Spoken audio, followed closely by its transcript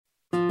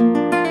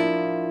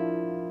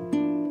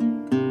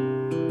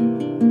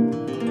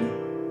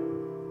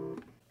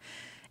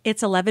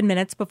It's 11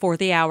 minutes before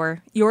the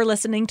hour. You're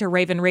listening to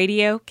Raven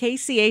Radio,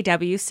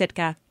 KCAW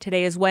Sitka.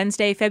 Today is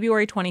Wednesday,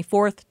 February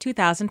 24th,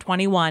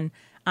 2021.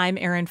 I'm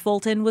Erin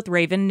Fulton with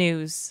Raven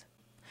News.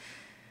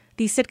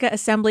 The Sitka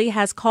Assembly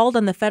has called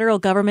on the federal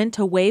government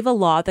to waive a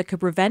law that could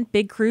prevent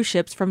big cruise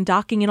ships from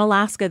docking in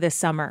Alaska this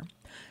summer.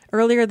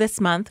 Earlier this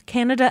month,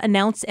 Canada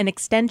announced an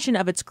extension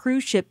of its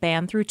cruise ship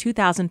ban through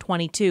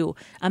 2022,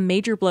 a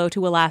major blow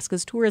to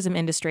Alaska's tourism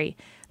industry.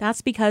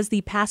 That's because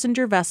the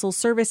Passenger Vessel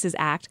Services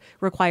Act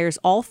requires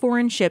all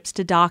foreign ships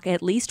to dock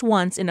at least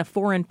once in a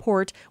foreign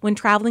port when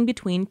traveling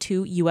between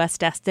two U.S.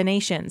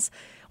 destinations.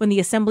 When the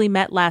Assembly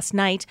met last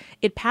night,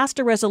 it passed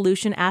a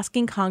resolution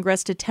asking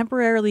Congress to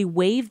temporarily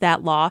waive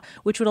that law,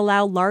 which would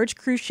allow large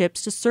cruise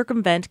ships to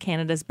circumvent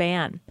Canada's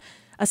ban.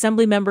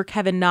 Assemblymember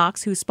Kevin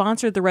Knox, who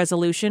sponsored the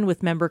resolution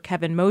with member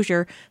Kevin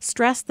Mosier,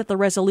 stressed that the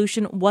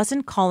resolution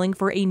wasn't calling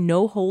for a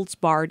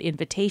no-holds-barred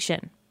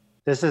invitation.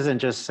 This isn't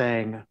just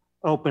saying,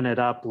 open it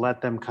up, let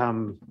them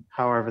come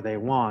however they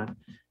want.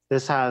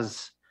 This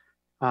has,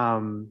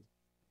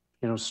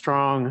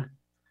 strong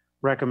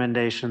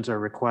recommendations or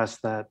requests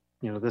that,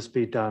 this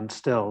be done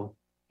still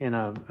in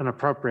an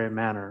appropriate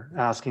manner,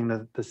 asking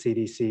the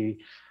CDC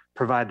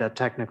provide that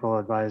technical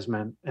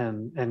advisement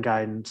and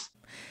guidance.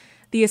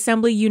 The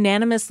Assembly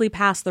unanimously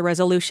passed the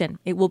resolution.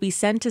 It will be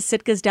sent to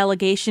Sitka's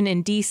delegation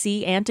in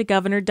D.C. and to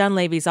Governor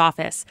Dunleavy's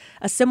office.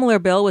 A similar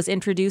bill was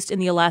introduced in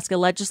the Alaska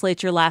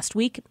legislature last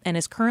week and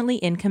is currently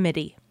in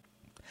committee.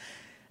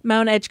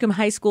 Mount Edgecombe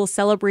High School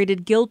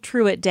celebrated Gil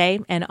Truitt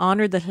Day and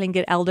honored the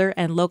Tlingit elder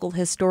and local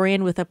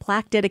historian with a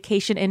plaque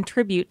dedication and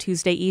tribute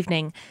Tuesday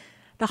evening.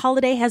 The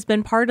holiday has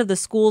been part of the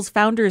school's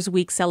Founders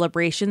Week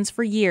celebrations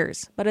for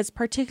years, but it's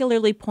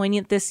particularly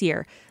poignant this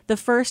year, the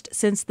first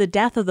since the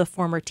death of the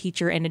former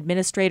teacher and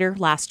administrator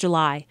last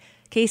July.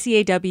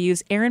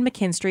 KCAW's Erin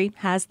McKinstry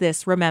has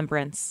this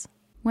remembrance.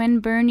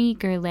 When Bernie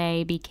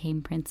Gerlay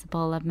became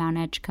principal of Mount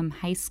Edgecombe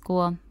High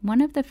School,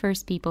 one of the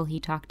first people he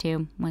talked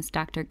to was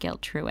Dr. Gil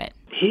Truitt.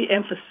 He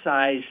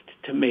emphasized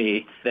to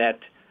me that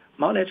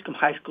Mount Edgecombe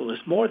High School is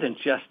more than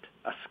just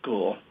a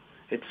school.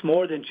 It's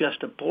more than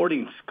just a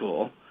boarding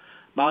school.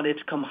 Mount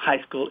Edgecombe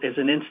High School is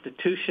an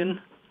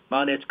institution.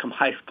 Mount Edgecombe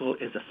High School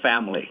is a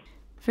family.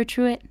 For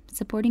Truitt,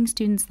 supporting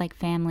students like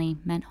family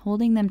meant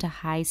holding them to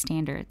high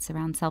standards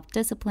around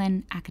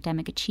self-discipline,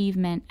 academic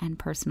achievement, and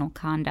personal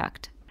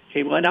conduct.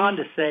 He went on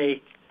to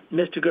say,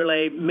 Mr.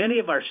 Gerlay, many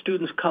of our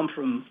students come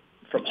from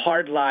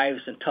hard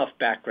lives and tough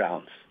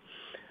backgrounds.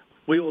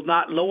 We will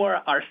not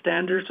lower our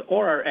standards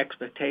or our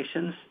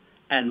expectations,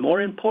 and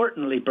more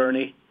importantly,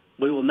 Bernie,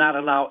 we will not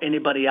allow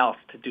anybody else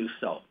to do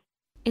so.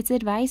 It's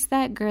advice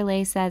that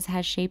Gerlay says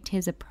has shaped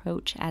his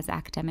approach as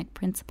academic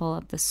principal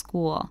of the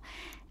school.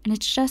 And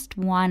it's just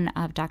one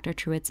of Dr.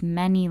 Truitt's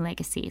many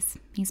legacies.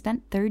 He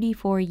spent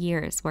 34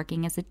 years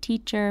working as a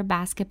teacher,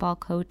 basketball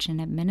coach,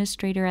 and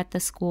administrator at the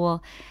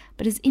school,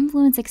 but his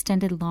influence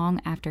extended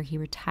long after he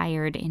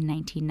retired in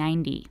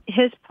 1990.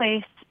 His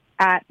place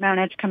at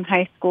Mount Edgecombe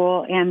High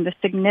School and the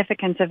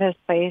significance of his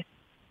place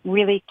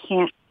really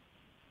can't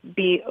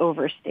be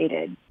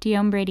overstated.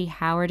 Dion Brady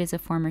Howard is a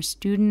former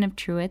student of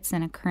Truitt's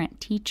and a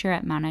current teacher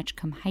at Mount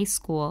Edgecombe High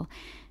School.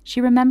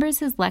 She remembers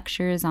his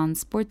lectures on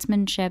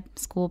sportsmanship,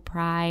 school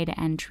pride,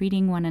 and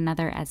treating one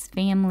another as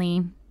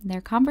family.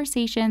 They're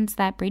conversations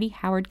that Brady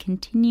Howard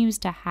continues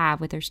to have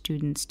with her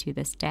students to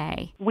this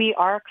day. We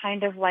are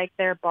kind of like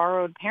their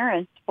borrowed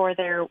parents for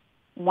their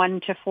 1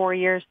 to 4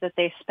 years that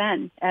they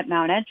spend at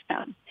Mount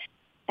Edgecombe.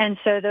 And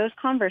so those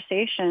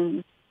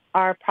conversations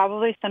are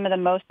probably some of the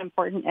most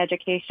important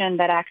education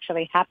that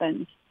actually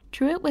happens.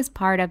 Truitt was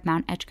part of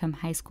Mount Edgecombe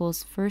High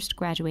School's first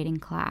graduating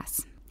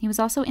class. He was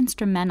also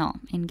instrumental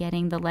in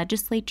getting the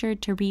legislature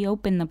to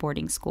reopen the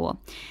boarding school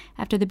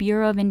after the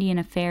Bureau of Indian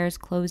Affairs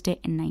closed it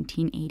in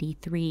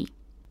 1983.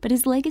 But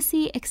his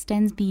legacy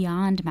extends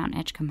beyond Mount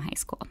Edgecombe High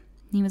School.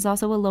 He was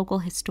also a local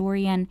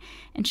historian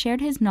and shared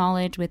his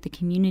knowledge with the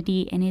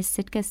community in his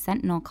Sitka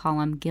Sentinel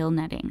column, Gill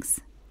Nettings.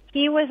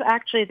 He was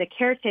actually the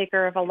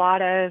caretaker of a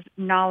lot of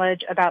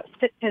knowledge about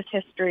Sitka's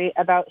history,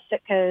 about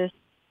Sitka's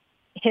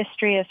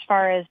history as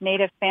far as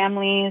Native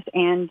families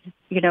and,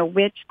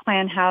 which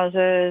clan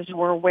houses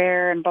were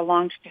where and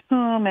belonged to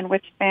whom and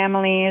which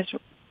families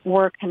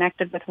were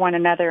connected with one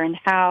another and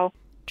how.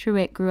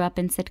 Truitt grew up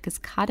in Sitka's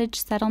Cottage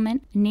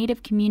Settlement, a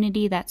Native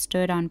community that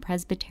stood on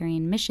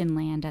Presbyterian mission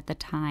land at the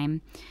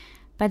time.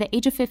 By the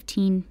age of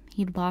 15,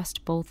 he'd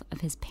lost both of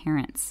his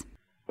parents.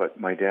 But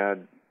my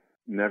dad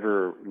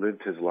never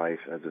lived his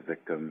life as a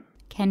victim.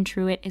 Ken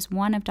Truitt is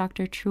one of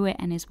Dr. Truitt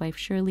and his wife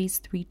Shirley's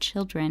 3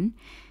 children.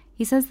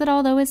 He says that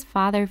although his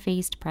father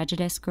faced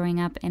prejudice growing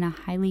up in a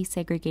highly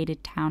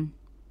segregated town,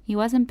 he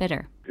wasn't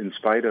bitter. In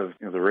spite of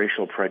the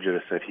racial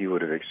prejudice that he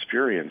would have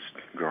experienced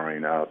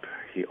growing up,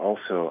 he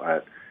also,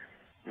 at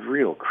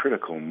real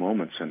critical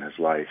moments in his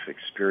life,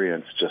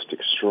 experienced just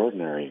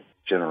extraordinary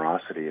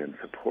generosity and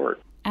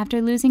support.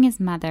 After losing his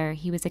mother,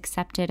 he was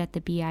accepted at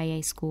the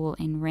BIA school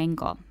in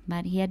Wrangell,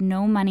 but he had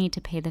no money to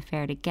pay the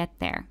fare to get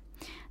there.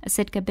 A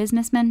Sitka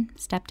businessman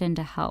stepped in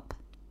to help.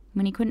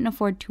 When he couldn't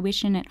afford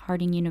tuition at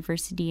Harding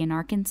University in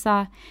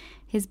Arkansas,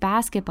 His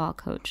basketball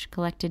coach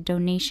collected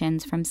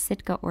donations from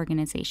Sitka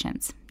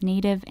organizations,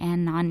 native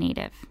and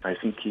non-native. I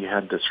think he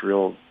had this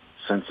real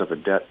sense of a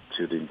debt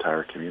to the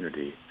entire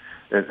community,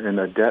 and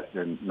a debt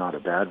in not a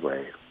bad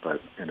way,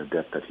 but in a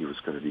debt that he was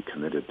going to be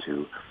committed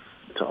to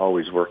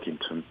always working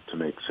to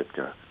make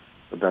Sitka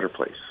a better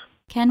place.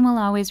 Ken will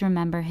always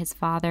remember his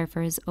father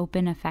for his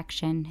open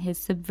affection, his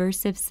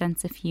subversive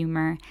sense of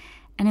humor,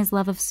 and his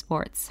love of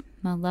sports,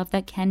 a love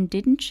that Ken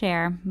didn't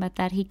share, but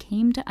that he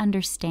came to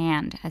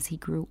understand as he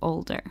grew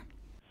older.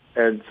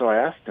 And so I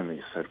asked him,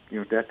 he said,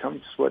 Dad, tell me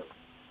just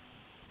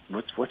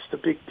what's the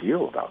big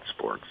deal about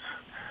sports?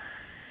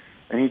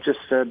 And he just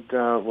said,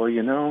 well,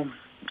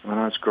 when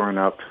I was growing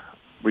up,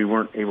 we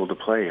weren't able to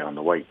play on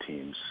the white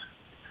teams.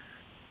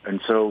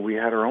 And so we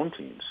had our own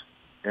teams.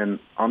 And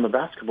on the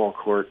basketball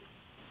court,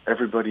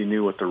 everybody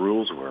knew what the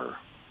rules were.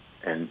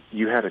 And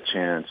you had a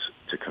chance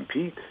to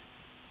compete,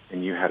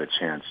 and you had a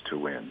chance to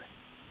win.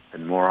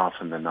 And more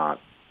often than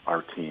not,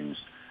 our teams,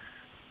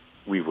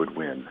 we would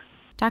win.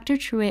 Dr.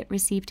 Truitt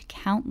received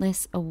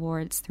countless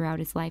awards throughout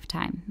his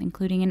lifetime,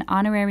 including an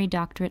honorary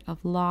doctorate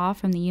of law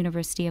from the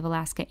University of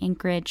Alaska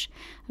Anchorage,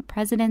 a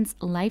President's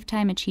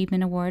Lifetime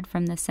Achievement Award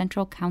from the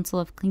Central Council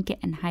of Tlingit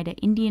and Haida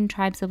Indian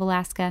Tribes of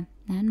Alaska,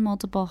 and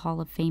multiple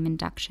Hall of Fame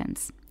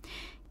inductions.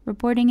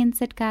 Reporting in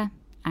Sitka,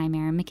 I'm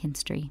Erin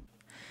McKinstry.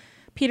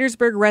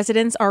 Petersburg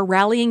residents are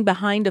rallying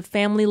behind a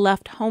family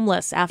left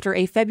homeless after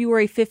a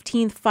February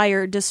 15th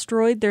fire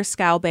destroyed their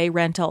Scow Bay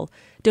rental.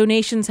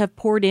 Donations have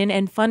poured in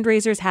and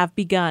fundraisers have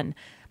begun.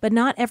 But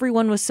not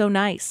everyone was so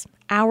nice.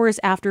 Hours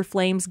after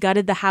flames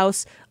gutted the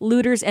house,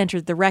 looters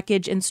entered the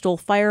wreckage and stole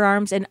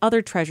firearms and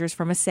other treasures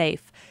from a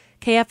safe.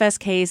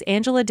 KFSK's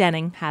Angela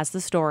Denning has the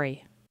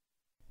story.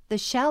 The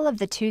shell of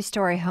the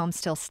two-story home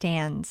still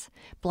stands,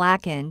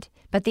 blackened,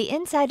 but the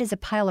inside is a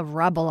pile of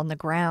rubble on the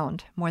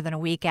ground more than a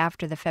week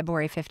after the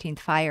February 15th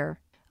fire.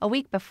 A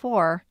week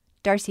before,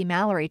 Darcy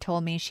Mallory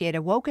told me she had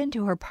awoken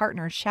to her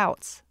partner's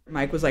shouts.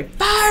 Mike was like,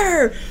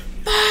 "Fire!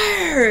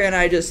 Fire!" And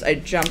I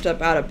jumped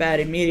up out of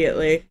bed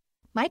immediately.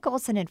 Mike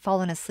Olson had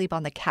fallen asleep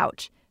on the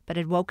couch, but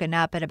had woken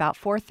up at about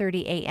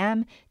 4:30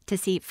 a.m. to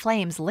see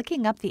flames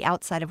licking up the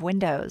outside of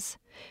windows.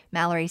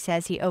 Mallory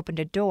says he opened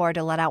a door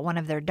to let out one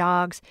of their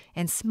dogs,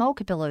 and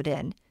smoke billowed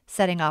in,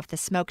 setting off the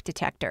smoke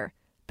detector.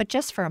 But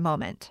just for a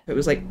moment. It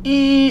was like,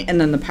 and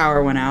then the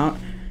power went out.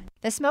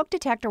 The smoke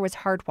detector was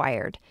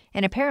hardwired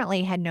and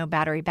apparently had no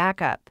battery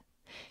backup.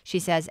 She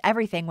says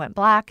everything went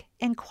black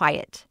and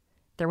quiet.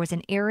 There was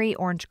an eerie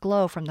orange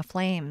glow from the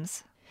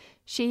flames.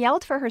 She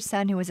yelled for her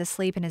son who was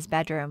asleep in his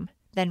bedroom,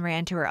 then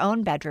ran to her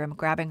own bedroom,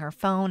 grabbing her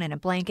phone and a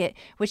blanket,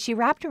 which she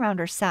wrapped around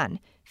her son,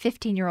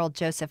 15-year-old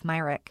Joseph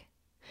Myrick.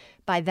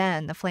 By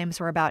then, the flames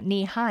were about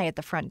knee-high at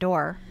the front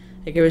door.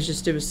 It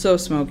was so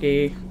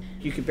smoky.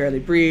 You could barely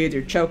breathe.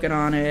 You're choking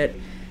on it.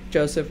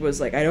 Joseph was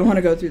like, "I don't want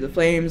to go through the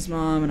flames,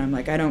 Mom." And I'm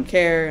like, "I don't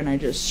care." And I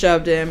just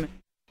shoved him.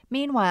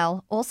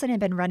 Meanwhile, Olson had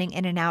been running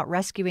in and out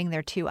rescuing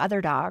their two other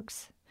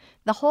dogs.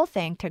 The whole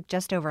thing took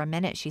just over a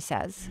minute, she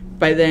says.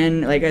 By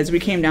then, as we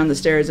came down the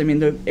stairs,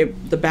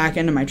 the back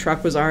end of my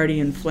truck was already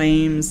in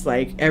flames,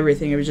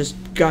 everything. It was just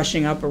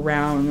gushing up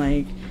around,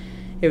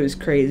 it was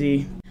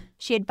crazy.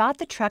 She had bought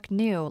the truck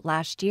new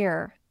last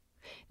year.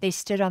 They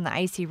stood on the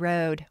icy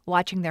road,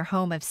 watching their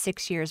home of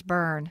 6 years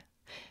burn.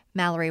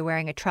 Mallory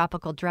wearing a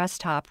tropical dress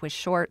top with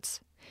shorts.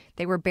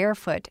 They were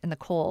barefoot in the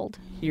cold.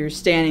 You're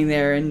standing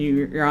there and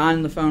you're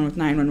on the phone with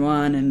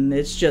 911, and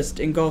it's just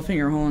engulfing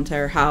your whole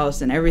entire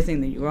house, and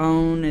everything that you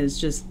own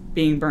is just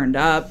being burned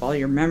up, all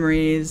your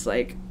memories,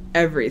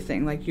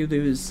 everything. You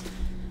lose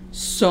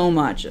so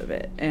much of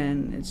it,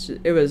 and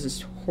it was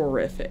just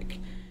horrific.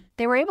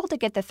 They were able to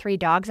get the 3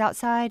 dogs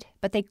outside,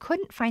 but they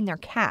couldn't find their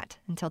cat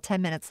until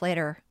 10 minutes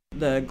later.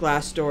 The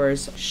glass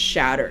doors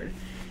shattered,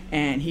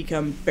 and he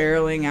come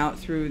barreling out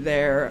through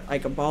there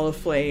like a ball of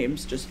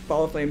flames, just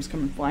ball of flames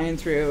coming flying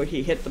through.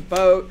 He hit the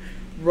boat,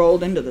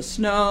 rolled into the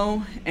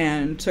snow,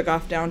 and took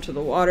off down to the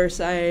water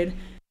side.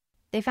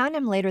 They found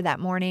him later that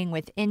morning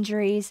with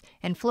injuries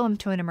and flew him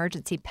to an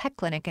emergency pet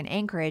clinic in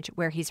Anchorage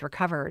where he's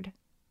recovered.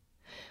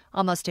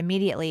 Almost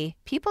immediately,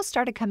 people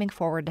started coming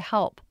forward to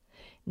help.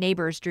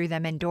 Neighbors drew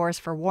them indoors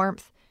for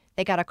warmth.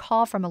 They got a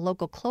call from a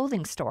local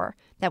clothing store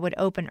that would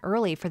open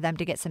early for them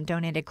to get some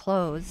donated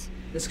clothes.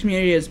 This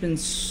community has been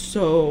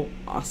so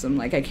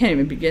awesome. I can't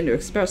even begin to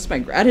express my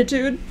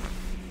gratitude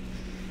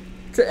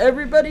to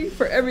everybody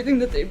for everything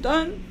that they've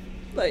done.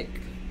 I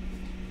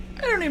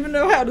don't even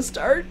know how to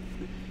start.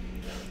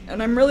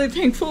 And I'm really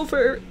thankful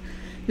for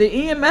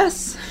the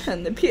EMS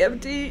and the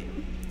PFD,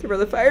 for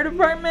the fire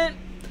department,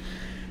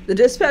 the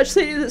dispatch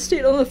lady that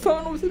stayed on the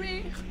phone with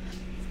me.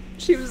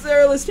 She was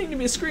there listening to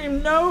me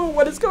scream, "No,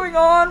 what is going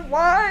on?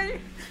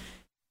 Why?"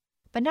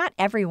 But not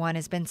everyone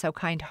has been so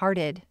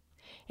kind-hearted.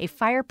 A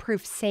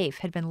fireproof safe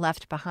had been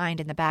left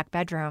behind in the back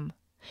bedroom.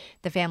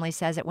 The family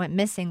says it went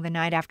missing the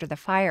night after the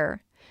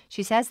fire.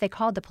 She says they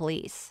called the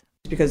police.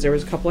 Because there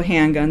was a couple of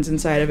handguns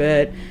inside of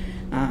it,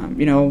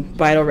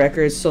 vital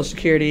records, Social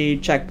Security,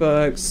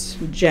 checkbooks,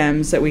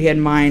 gems that we had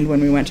mined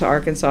when we went to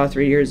Arkansas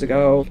 3 years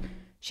ago.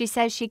 She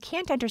says she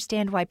can't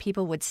understand why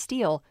people would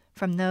steal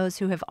from those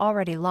who have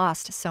already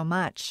lost so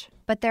much.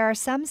 But there are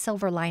some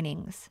silver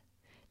linings.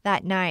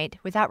 That night,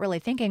 without really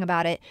thinking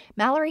about it,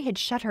 Mallory had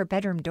shut her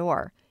bedroom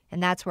door,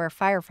 and that's where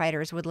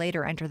firefighters would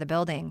later enter the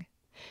building.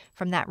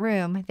 From that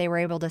room, they were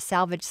able to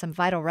salvage some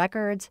vital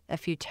records, a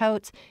few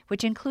totes,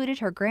 which included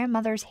her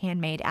grandmother's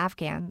handmade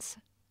Afghans.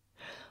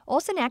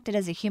 Olson acted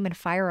as a human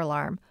fire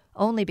alarm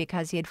only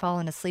because he had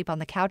fallen asleep on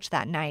the couch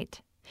that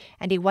night,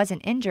 and he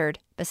wasn't injured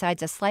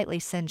besides a slightly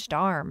singed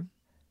arm.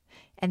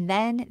 And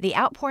then the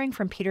outpouring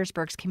from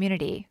Petersburg's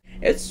community.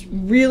 It's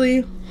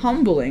really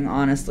humbling,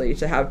 honestly,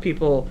 to have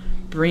people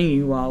bring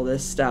you all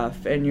this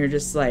stuff, and you're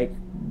just like,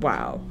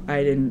 wow,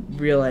 I didn't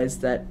realize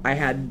that I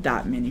had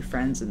that many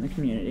friends in the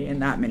community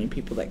and that many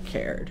people that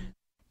cared.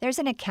 There's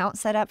an account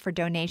set up for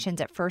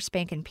donations at First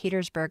Bank in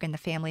Petersburg in the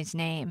family's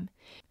name.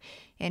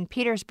 In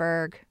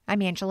Petersburg,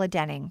 I'm Angela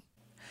Denning.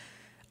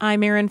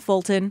 I'm Erin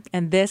Fulton,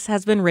 and this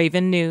has been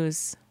Raven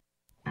News.